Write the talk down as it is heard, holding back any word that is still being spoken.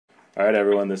All right,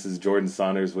 everyone, this is Jordan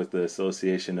Saunders with the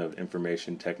Association of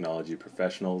Information Technology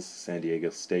Professionals, San Diego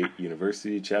State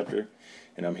University chapter,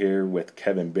 and I'm here with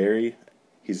Kevin Berry.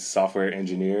 He's a software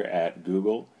engineer at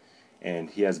Google, and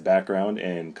he has background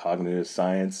in cognitive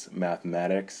science,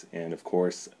 mathematics, and of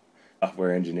course,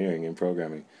 software engineering and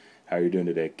programming. How are you doing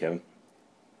today, Kevin?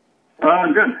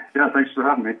 I'm good. Yeah, thanks for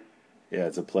having me. Yeah,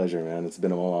 it's a pleasure, man. It's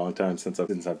been a long time since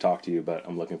I've talked to you, but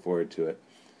I'm looking forward to it.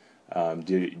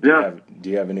 Do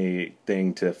you have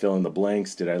anything to fill in the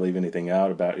blanks? Did I leave anything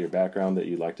out about your background that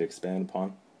you'd like to expand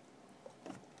upon?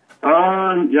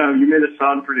 Yeah, you made it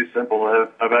sound pretty simple.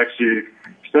 I've actually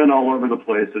been all over the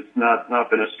place. It's not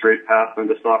been a straight path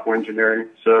into software engineering.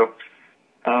 So,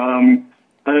 I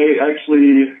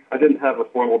didn't have a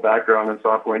formal background in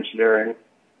software engineering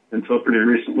until pretty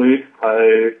recently.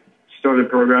 I started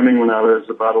programming when I was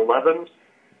about 11,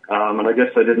 and I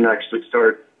guess I didn't actually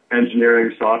start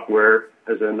engineering software,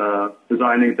 as in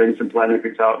designing things and planning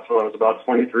things out, until I was about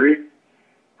 23.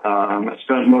 I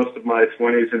spent most of my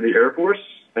 20s in the Air Force,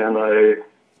 and I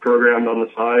programmed on the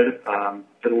side,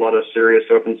 did a lot of serious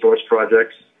open source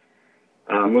projects,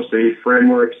 mostly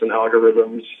frameworks and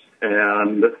algorithms,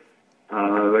 and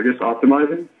I guess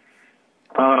optimizing.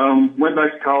 Went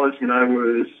back to college when I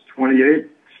was 28,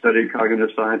 studied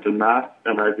cognitive science and math,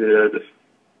 and I did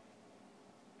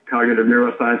cognitive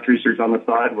neuroscience research on the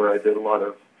side, where I did a lot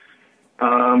of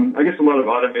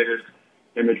automated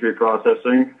imagery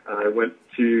processing. I went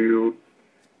to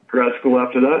grad school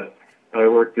after that. I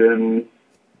worked in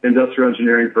industrial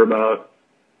engineering for about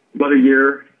a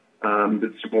year,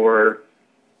 did some more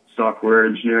software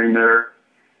engineering there,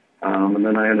 and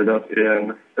then I ended up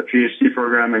in a PhD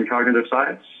program in cognitive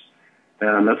science.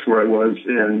 And that's where I was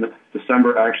in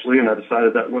December, actually, and I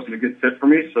decided that wasn't a good fit for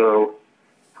me, so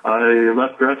I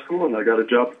left grad school and I got a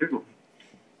job at Google.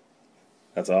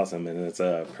 That's awesome, and it's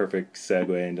a perfect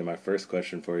segue into my first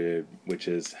question for you, which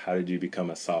is, how did you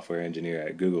become a software engineer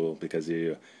at Google? Because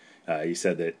you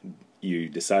said that you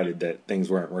decided that things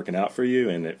weren't working out for you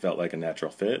and it felt like a natural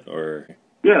fit, or?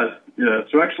 Yeah.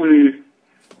 So actually,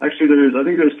 I think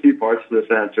there's two parts to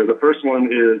this answer. The first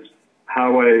one is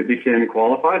how I became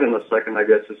qualified, and the second, I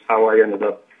guess, is how I ended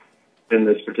up in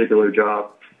this particular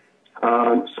job.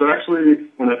 So actually,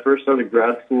 when I first started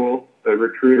grad school, a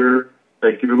recruiter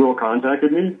at Google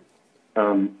contacted me.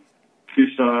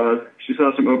 She saw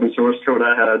some open source code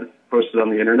I had posted on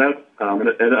the internet. And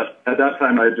at that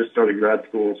time, I had just started grad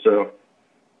school, so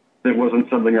it wasn't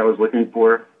something I was looking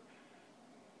for.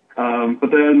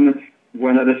 But then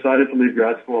when I decided to leave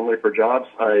grad school and look for jobs,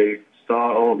 I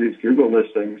saw all of these Google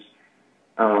listings,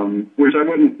 which I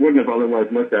wouldn't have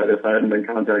otherwise looked at if I hadn't been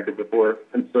contacted before.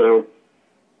 And so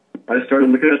I started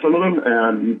looking at some of them,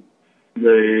 and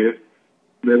they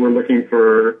were looking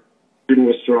for people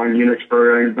with strong Unix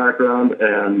programming background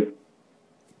and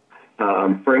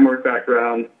framework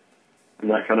background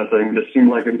and that kind of thing. It seemed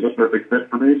like it was a perfect fit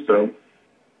for me, so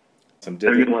I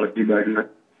get a lot of feedback in there.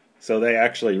 So they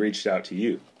actually reached out to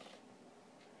you?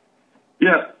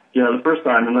 Yeah, the first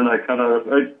time, and then I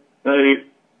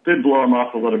did blow them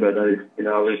off a little bit. I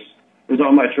was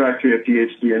on my track to a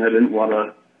PhD, and I didn't want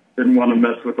to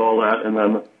mess with all that. And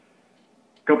then a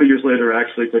couple of years later, I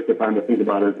actually took the time to think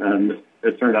about it, and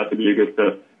it turned out to be a good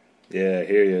fit. Yeah, I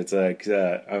hear you. It's like,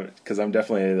 because I'm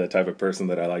definitely the type of person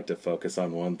that I like to focus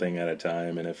on one thing at a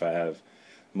time, and if I have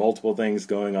multiple things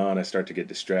going on, I start to get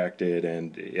distracted.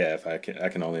 And yeah, I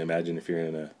can only imagine if you're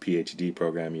in a PhD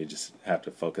program, you just have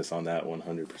to focus on that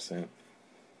 100%.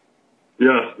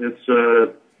 Yeah,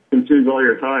 it's consumes all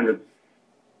your time. It's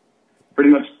pretty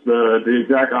much the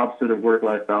exact opposite of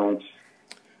work-life balance.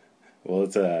 Well,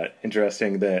 it's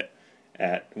interesting that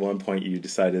at one point you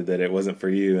decided that it wasn't for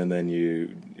you, and then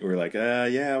you were like,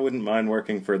 yeah, I wouldn't mind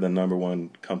working for the number one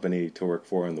company to work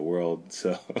for in the world.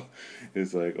 So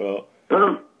it's like, well.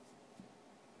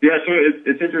 Yeah, so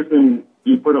it's interesting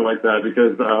you put it like that,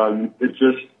 because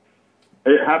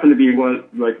it happened to be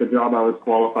the job I was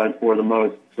qualified for the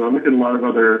most. So I looked at a lot of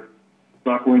other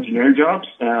software engineering jobs,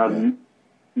 and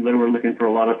they were looking for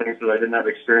a lot of things that I didn't have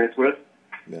experience with.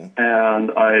 Yeah.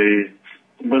 And I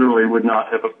literally would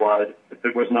not have applied if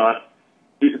it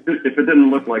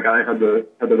didn't look like I had the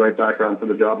right background for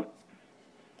the job.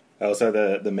 Also,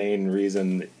 the main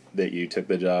reason that you took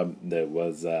the job that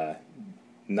was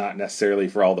not necessarily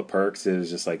for all the perks, it was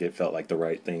just like it felt like the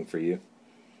right thing for you.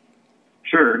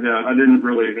 Sure, yeah. I didn't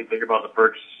really even think about the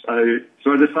perks.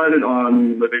 So I decided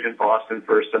on living in Boston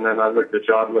first, and then I looked at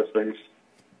job listings,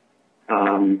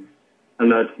 and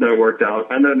that worked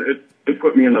out. And then it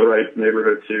put me in the right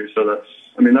neighborhood too. So that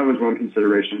was one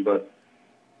consideration. But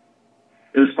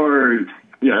as far as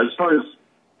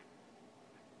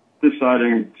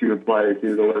deciding to apply to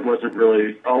Google, it wasn't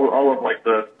really all of like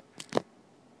the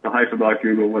hype about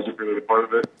Google wasn't really a part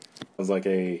of it. It was like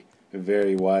a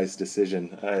very wise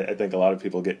decision. I think a lot of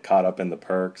people get caught up in the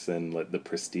perks and the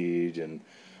prestige and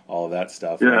all of that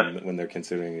stuff when they're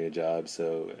considering a job.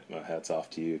 So my hat's off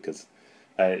to you, because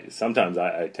sometimes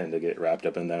I tend to get wrapped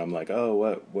up in that. I'm like,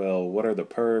 oh, what are the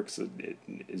perks?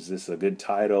 Is this a good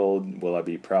title? Will I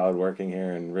be proud working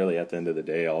here? And really, at the end of the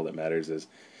day, all that matters is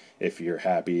if you're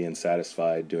happy and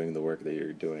satisfied doing the work that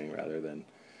you're doing, rather than,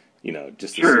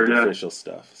 just the superficial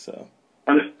stuff. So,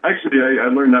 and actually, I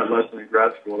learned that lesson in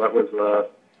grad school. That was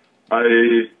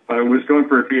I was going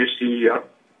for a PhD.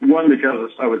 One,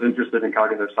 because I was interested in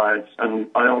cognitive science,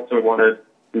 and I also wanted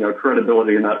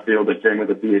credibility in that field that came with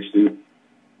a PhD.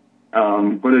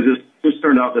 But it just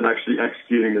turned out that actually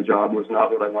executing the job was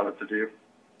not what I wanted to do.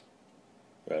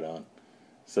 Right on.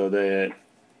 So the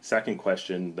second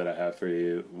question that I have for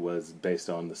you was based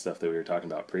on the stuff that we were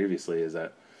talking about previously, is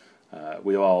that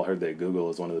we all heard that Google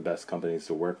is one of the best companies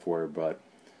to work for, but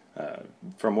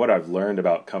from what I've learned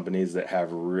about companies that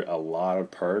have a lot of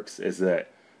perks is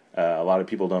that a lot of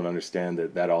people don't understand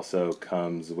that also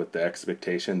comes with the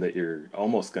expectation that you're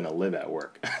almost going to live at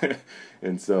work.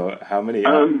 And so how many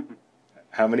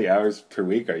hours per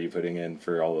week are you putting in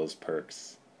for all those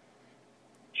perks?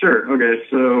 Sure. Okay.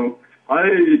 So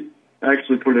I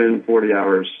actually put in 40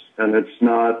 hours, and it's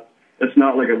not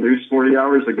like a loose 40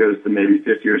 hours that goes to maybe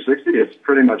 50 or 60. It's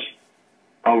pretty much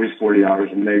always 40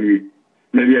 hours, and maybe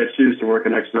I choose to work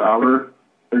an extra hour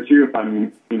or two if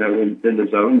I'm in the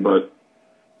zone, but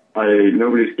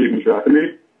nobody's keeping track of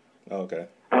me. Oh, okay.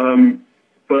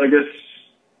 But I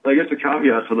guess a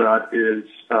caveat to that is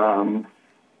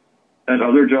at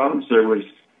other jobs there were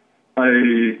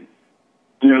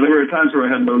times where I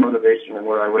had no motivation and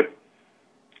where I would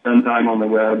spend time on the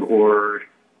web or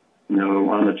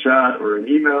on a chat or an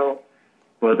email,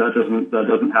 but that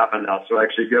doesn't happen now. So I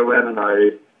actually go in and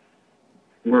I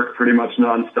work pretty much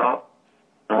nonstop,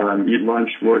 eat lunch,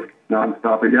 work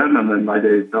nonstop again, and then my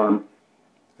day is done.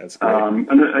 That's great.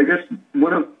 And I guess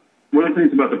one of the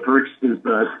things about the perks is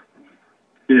that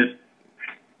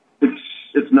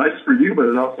it's nice for you, but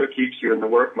it also keeps you in the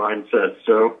work mindset.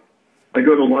 So I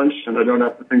go to lunch and I don't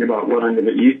have to think about what I'm going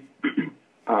to eat,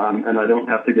 and I don't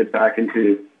have to get back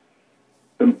into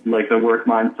the work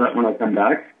mindset when I come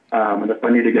back. And if I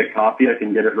need to get coffee, I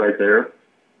can get it right there,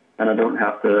 and I don't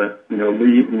have to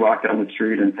leave and walk down the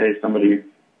street and pay somebody.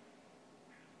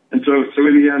 And so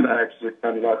in the end, I actually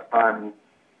spend less time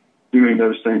doing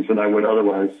those things than I would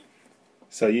otherwise.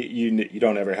 So you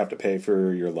don't ever have to pay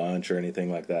for your lunch or anything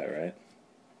like that, right?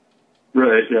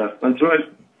 Right, yeah. And so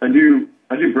I do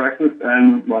breakfast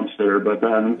and lunch there, but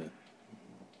then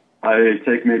I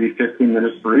take maybe 15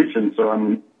 minutes for each, and so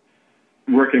I'm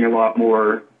working a lot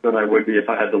more than I would be if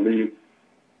I had to leave.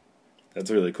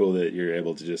 That's really cool that you're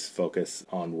able to just focus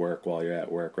on work while you're at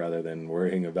work rather than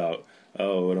worrying about,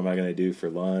 what am I going to do for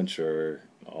lunch or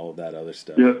all of that other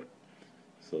stuff. Yeah.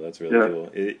 So that's really cool.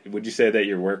 Would you say that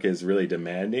your work is really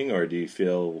demanding, or do you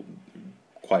feel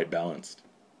quite balanced?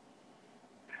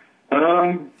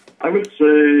 I would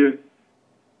say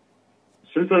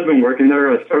since I've been working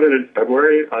there, I started in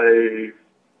February.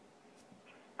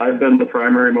 I've been the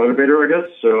primary motivator, I guess.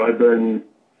 So I've been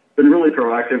really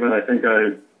proactive, and I think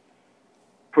I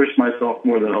pushed myself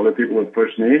more than other people have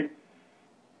pushed me.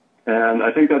 And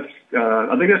I think that's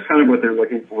kind of what they're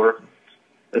looking for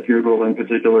at Google in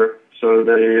particular. So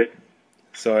they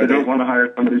don't want to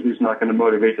hire somebody who's not going to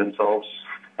motivate themselves.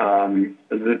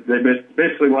 They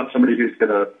basically want somebody who's going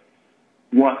to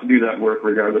want to do that work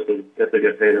regardless of if they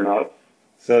get paid or not.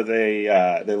 So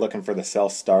they're looking for the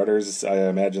self-starters. I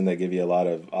imagine they give you a lot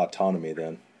of autonomy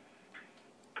then.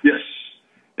 Yes.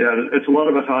 Yeah, it's a lot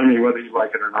of autonomy whether you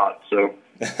like it or not. So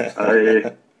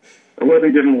I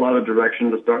wasn't given a lot of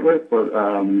direction to start with, but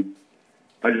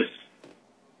I just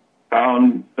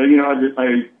found,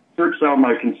 I searched out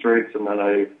my constraints, and then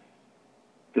I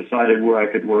decided where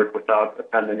I could work without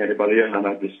offending anybody, and then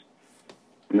I just,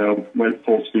 went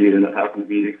full speed, and it happened to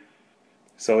be.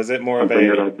 So is it more of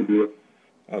a?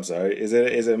 I'm sorry. Is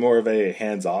it more of a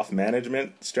hands-off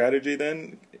management strategy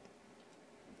then?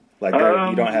 Like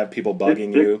you don't have people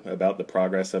bugging you about the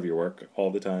progress of your work all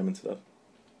the time and stuff.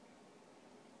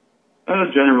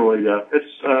 Generally, yeah.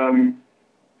 It's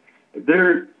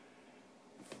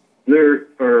there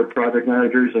are project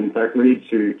managers and tech leads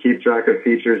who keep track of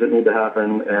features that need to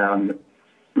happen, and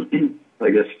I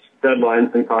guess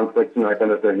deadlines and conflicts and that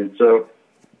kind of thing. And so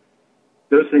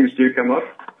those things do come up,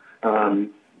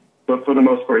 but for the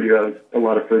most part, you have a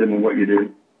lot of freedom in what you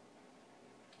do.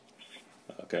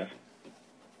 Okay.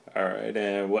 All right,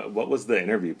 and what was the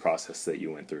interview process that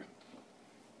you went through?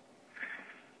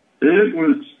 It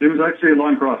was actually a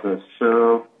long process.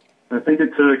 So I think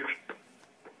it took,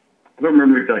 I don't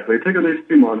remember exactly, it took at least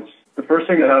 2 months. The first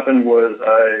thing that happened was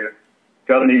I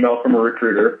got an email from a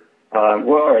recruiter. All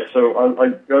right, so I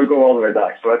go all the way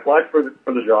back. So I applied for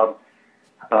the job,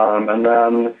 and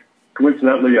then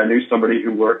coincidentally I knew somebody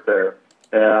who worked there,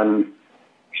 and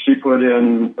she put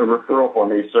in a referral for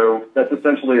me. So that's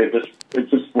essentially it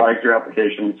just flags your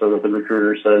application so that the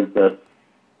recruiter says that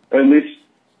at least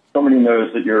somebody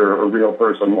knows that you're a real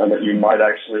person and that you might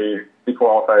actually be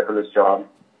qualified for this job.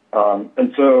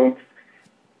 And so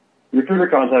the recruiter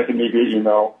contacted me via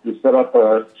email. We set up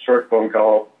a short phone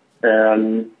call,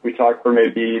 and we talked for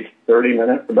maybe 30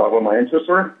 minutes about what my interests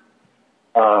were.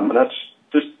 And that's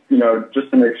just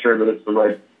to make sure that it's the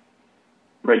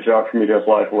right job for me to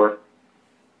apply for.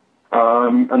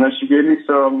 And then she gave me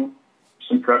some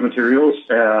prep materials,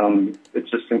 and it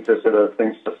just consisted of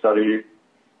things to study,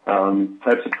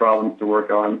 types of problems to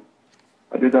work on.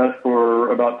 I did that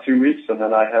for about 2 weeks, and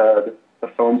then I had a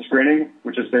phone screening,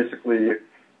 which is basically,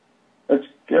 it's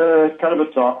kind of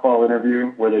a softball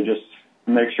interview where they just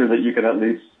make sure that you can at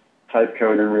least type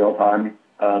code in real time.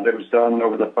 It was done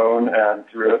over the phone and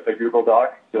through a Google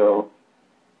Doc, so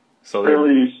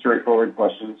fairly straightforward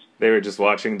questions. They were just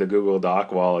watching the Google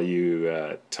Doc while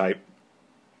you type?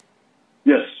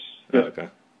 Yes. Oh, okay.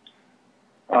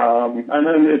 And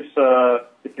then it's,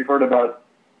 if you've heard about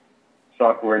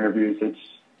software interviews, it's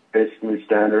basically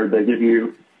standard. They give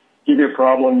you a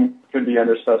problem, could be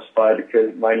underspecified,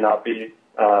 it might not be.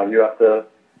 You have to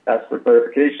ask for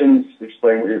clarifications,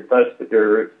 explain what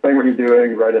you're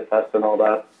doing, write a test and all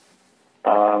that.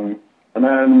 And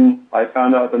then I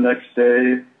found out the next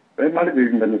day, it might have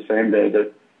even been the same day,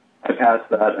 that I passed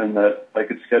that and that I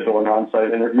could schedule an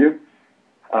on-site interview.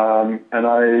 And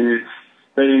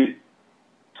they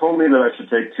told me that I should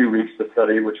take 2 weeks to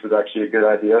study, which was actually a good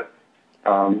idea.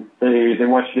 They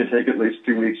want you to take at least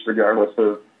 2 weeks regardless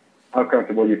of how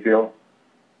comfortable you feel.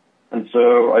 And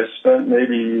so I spent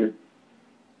maybe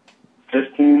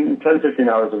 10, 15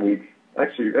 hours a week.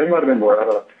 Actually, it might have been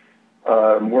more.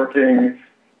 Working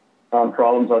on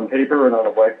problems on paper and on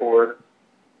a whiteboard,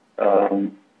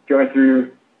 going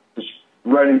through just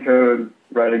writing code,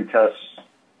 writing tests,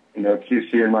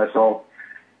 QCing myself.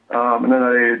 And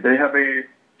then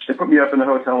they put me up in a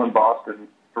hotel in Boston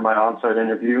for my on-site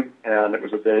interview, and it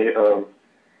was a day of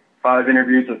 5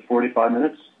 interviews of 45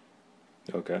 minutes.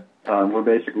 Okay. Where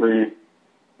basically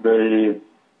the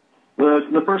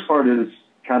first part is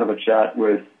kind of a chat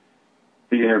with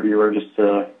the interviewer just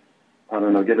to,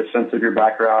 get a sense of your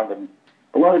background, and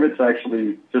a lot of it's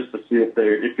actually just to see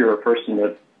if you're a person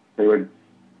that they would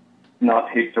not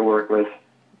hate to work with.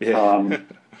 Yeah.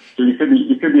 So you could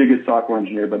be a good software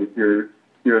engineer, but if you're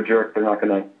a jerk, they're not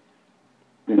going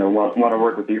to want to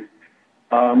work with you.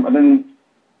 And then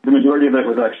the majority of it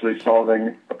was actually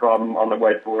solving a problem on the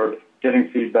whiteboard, getting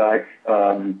feedback,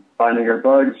 finding your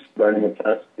bugs, writing a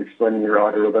test, explaining your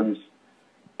algorithms,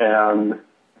 and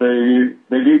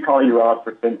they do call you out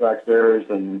for syntax errors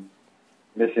and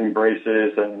missing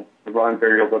braces and the wrong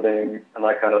variable name and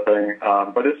that kind of thing.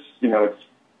 But it's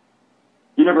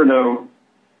you never know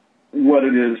what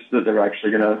it is that they're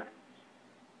actually going to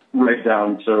write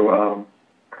down. So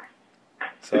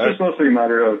it's just mostly a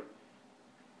matter of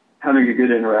having a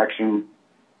good interaction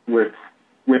with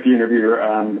the interviewer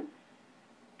and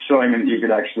showing them that you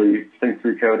could actually think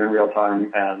through code in real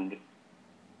time and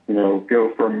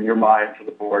go from your mind to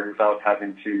the board without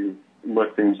having to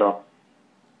look things up.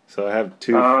 So I have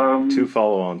two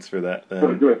follow-ons for that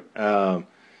then. Good.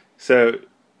 So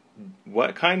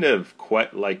what kind of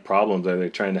problems are they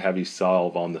trying to have you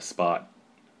solve on the spot?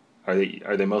 Are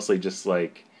they mostly just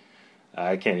like,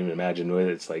 I can't even imagine what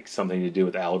it's like, something to do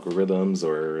with algorithms,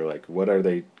 or like what are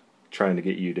they trying to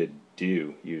get you to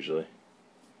do usually?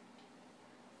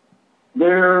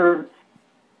 They're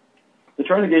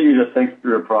trying to get you to think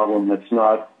through a problem that's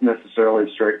not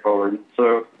necessarily straightforward.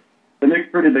 So they make a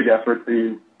pretty big effort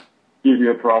to give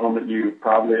you a problem that you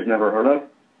probably have never heard of.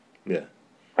 Yeah.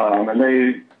 And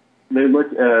they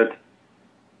look at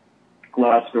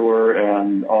Glassdoor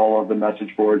and all of the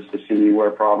message boards to see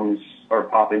where problems are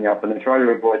popping up, and they try to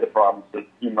avoid the problems that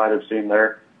you might have seen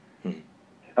there.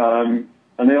 And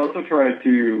they also try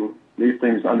to leave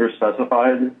things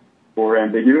underspecified or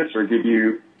ambiguous, or give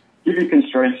you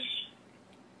constraints,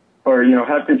 or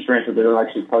have constraints that they don't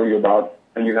actually tell you about,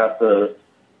 and you have to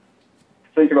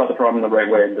think about the problem the right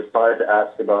way and decide to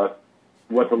ask about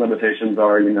what the limitations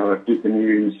are. If you can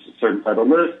use a certain type of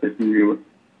list, if you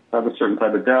have a certain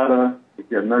type of data, if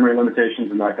you have memory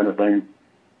limitations and that kind of thing.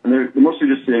 And they're mostly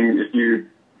just seeing if you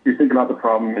you think about the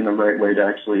problem in the right way to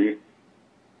actually,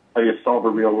 I guess, solve a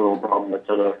real world problem that's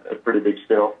at a pretty big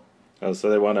scale. Oh, so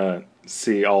they want to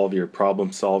see all of your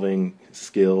problem-solving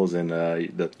skills and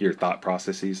your thought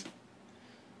processes?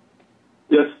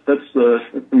 Yes, that's the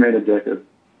main objective.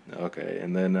 Okay,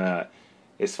 and then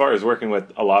as far as working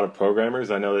with a lot of programmers,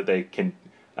 I know that they can,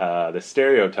 the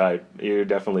stereotype, you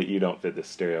don't fit the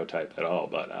stereotype at all,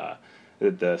 but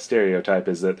the stereotype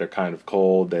is that they're kind of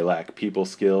cold, they lack people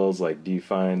skills. Like, do you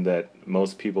find that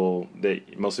most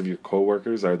of your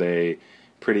coworkers, are they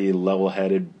pretty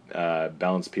level-headed,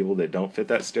 balanced people that don't fit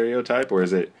that stereotype, or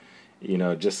is it,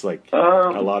 just like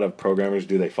a lot of programmers,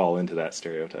 do they fall into that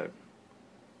stereotype?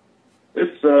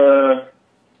 It's a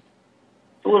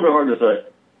little bit hard to say.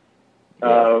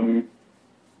 I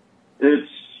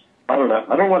don't know.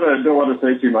 I don't want to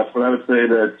say too much, but I would say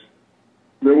that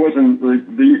there wasn't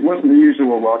the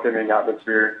usual welcoming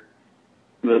atmosphere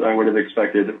that I would have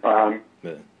expected. Yeah.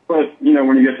 But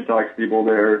when you get to talk to people,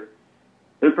 they're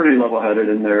pretty level-headed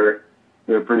and they're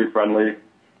pretty friendly.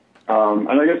 And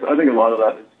I think a lot of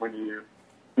that is when you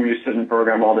sit and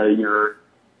program all day, you're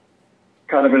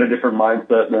kind of in a different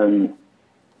mindset than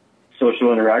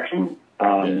social interaction.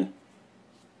 Yeah.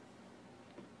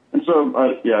 And so,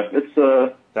 it's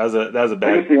that was a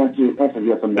bad.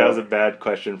 That was a bad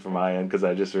question from my end, because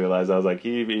I just realized, I was like,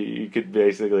 he could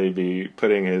basically be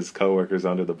putting his coworkers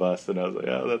under the bus, and I was like,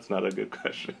 oh, that's not a good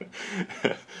question.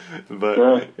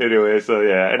 But anyway, so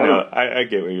yeah, no, I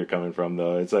get where you're coming from,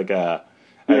 though. It's like I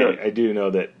do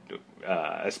know that,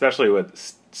 especially with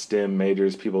STEM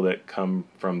majors, people that come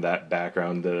from that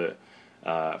background,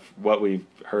 what we've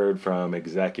heard from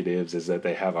executives is that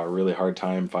they have a really hard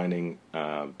time finding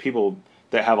people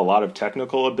that have a lot of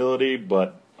technical ability,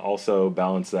 but also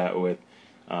balance that with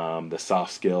the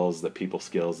soft skills, the people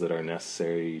skills that are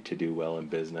necessary to do well in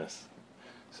business.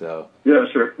 So yeah,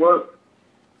 sure. Well,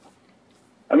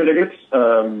 I mean, I guess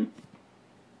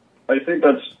I think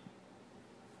that's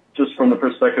just from the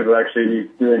perspective of actually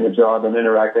doing a job and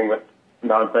interacting with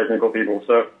non-technical people.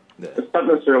 So it's not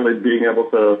necessarily being able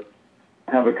to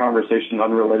have a conversation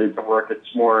unrelated to work.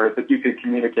 It's more that you can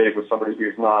communicate with somebody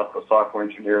who's not a software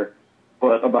engineer,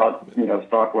 but about,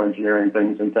 software engineering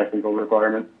things and technical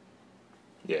requirements.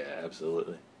 Yeah,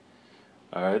 absolutely.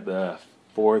 All right, the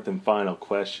fourth and final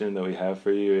question that we have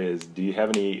for you is, do you have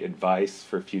any advice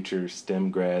for future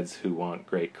STEM grads who want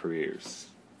great careers?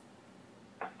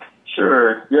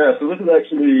 Sure. Yeah, so this is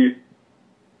actually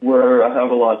where I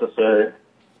have a lot to say.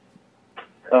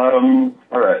 All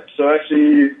right, so I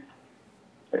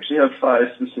actually have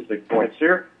 5 specific points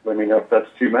here. Let me know if that's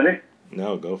too many.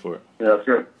 No, go for it. Yeah, that's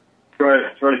good. Try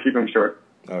to keep them short.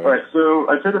 All right, so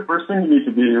I'd say the first thing you need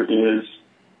to do is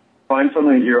find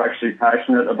something that you're actually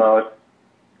passionate about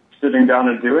sitting down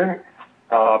and doing.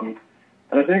 And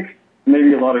I think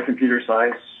maybe a lot of computer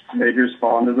science majors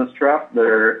fall into this trap.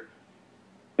 They're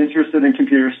interested in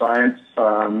computer science,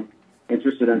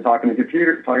 interested in talking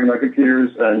about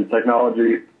computers and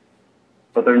technology,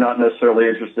 but they're not necessarily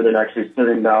interested in actually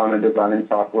sitting down and designing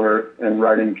software and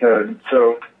writing code.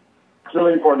 So it's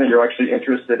really important that you're actually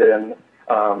interested in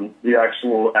the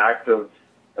actual act of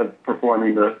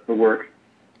performing the work.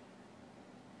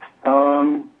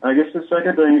 I guess the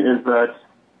second thing is that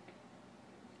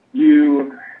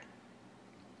it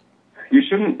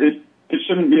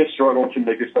shouldn't be a struggle to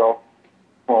make yourself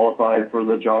qualified for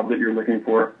the job that you're looking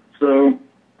for. So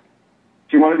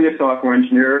if you want to be a software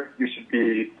engineer, you should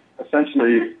be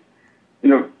essentially,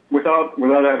 without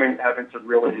having to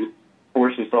really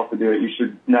force yourself to do it, you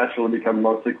should naturally become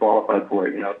mostly qualified for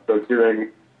it. So doing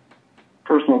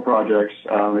personal projects.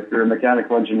 If you're a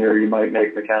mechanical engineer, you might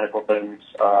make mechanical things.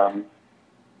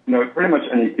 Pretty much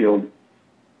any field,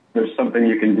 there's something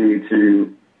you can do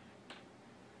to,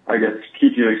 I guess,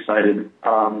 keep you excited.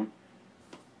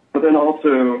 But then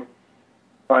also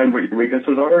find what your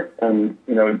weaknesses are, and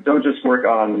don't just work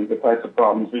on the types of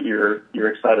problems that you're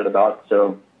excited about.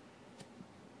 So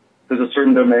if there's a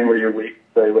certain domain where you're weak,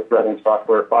 say with writing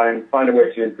software, find a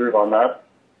way to improve on that.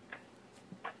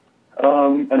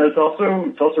 And it's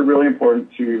also really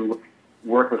important to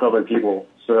work with other people.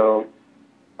 So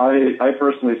I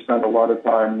personally spend a lot of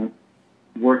time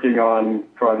working on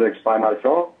projects by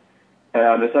myself,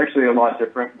 and it's actually a lot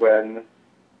different when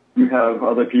you have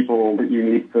other people that you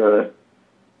need to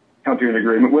come to an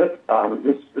agreement with.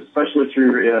 It's especially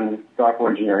true in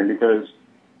software engineering, because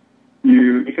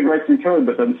you can write some code,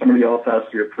 but then somebody else has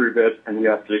to approve it, and you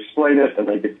have to explain it, and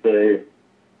they could say,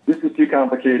 this is too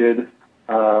complicated,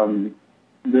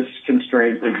 this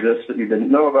constraint exists that you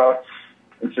didn't know about.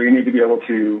 And so you need to be able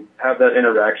to have that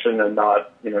interaction and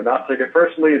not take it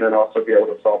personally, and then also be able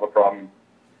to solve a problem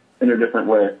in a different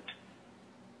way.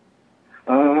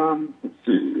 Let's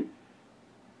see.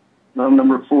 I'm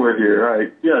number 4 here. All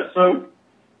right. Yeah. So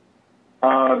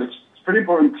it's pretty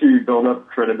important to build up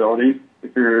credibility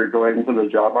if you're going into the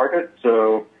job market.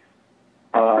 So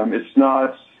it's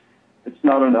not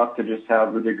enough to just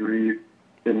have the degree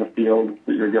in the field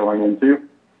that you're going into.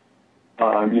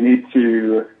 You need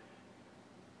to,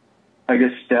 I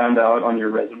guess, stand out on your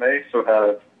resume. So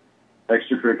have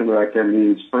extracurricular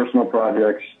activities, personal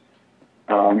projects,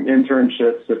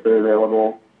 internships if they're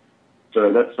available.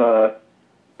 So that's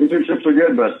internships are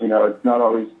good, but it's not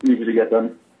always easy to get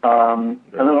them. And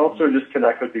then also just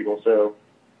connect with people. So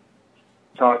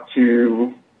talk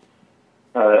to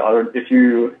if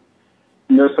you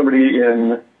know somebody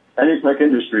in any tech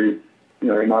industry,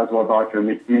 you might as well talk to them.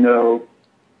 If you know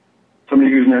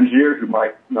somebody who's an engineer who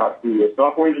might not be a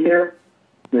software engineer,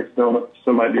 they still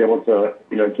might be able to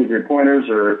give you pointers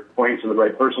or point you to the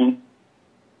right person.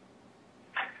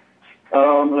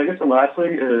 And I guess the last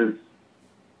thing is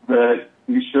that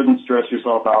you shouldn't stress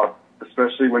yourself out,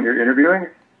 especially when you're interviewing.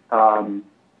 And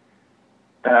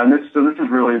this is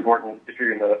really important if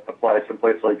you're going to apply to a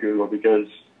place like Google, because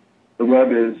the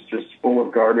web is just full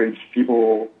of garbage.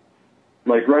 People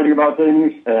like writing about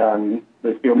things, and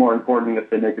they feel more important if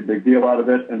they make a big deal out of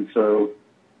it. And so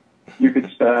you could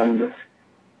spend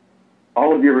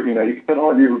all of your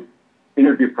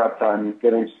interview prep time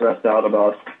getting stressed out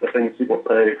about the things people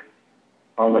say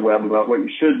on the web about what you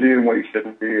should do and what you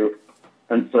shouldn't do.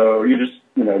 And so you just,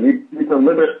 need to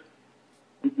limit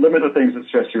the things that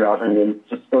stress you out, and then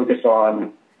just focus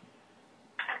on,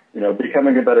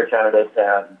 becoming a better candidate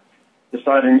and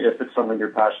deciding if it's something you're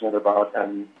passionate about,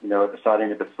 and,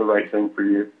 deciding if it's the right thing for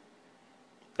you.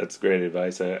 That's great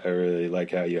advice. I really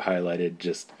like how you highlighted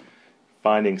just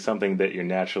finding something that you're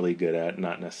naturally good at,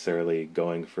 not necessarily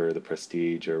going for the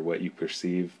prestige or what you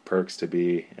perceive perks to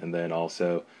be, and then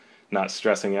also not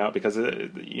stressing out, because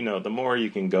the more you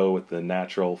can go with the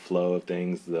natural flow of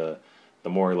things, the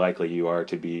more likely you are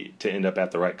to end up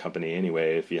at the right company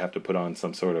anyway. If you have to put on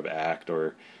some sort of act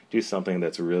or do something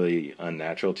that's really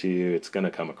unnatural to you, it's going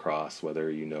to come across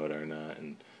whether you know it or not.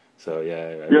 And so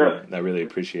I really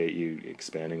appreciate you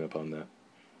expanding upon that.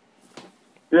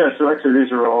 Yeah, so actually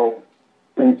these are all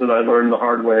things that I learned the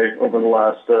hard way over the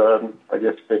last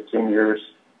 15 years.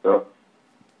 So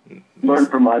learn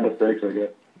from my mistakes, I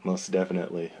guess. Most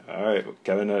definitely. All right,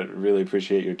 Kevin, I really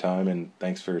appreciate your time, and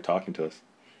thanks for talking to us.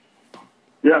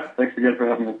 Yeah, thanks again for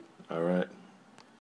having me. All right.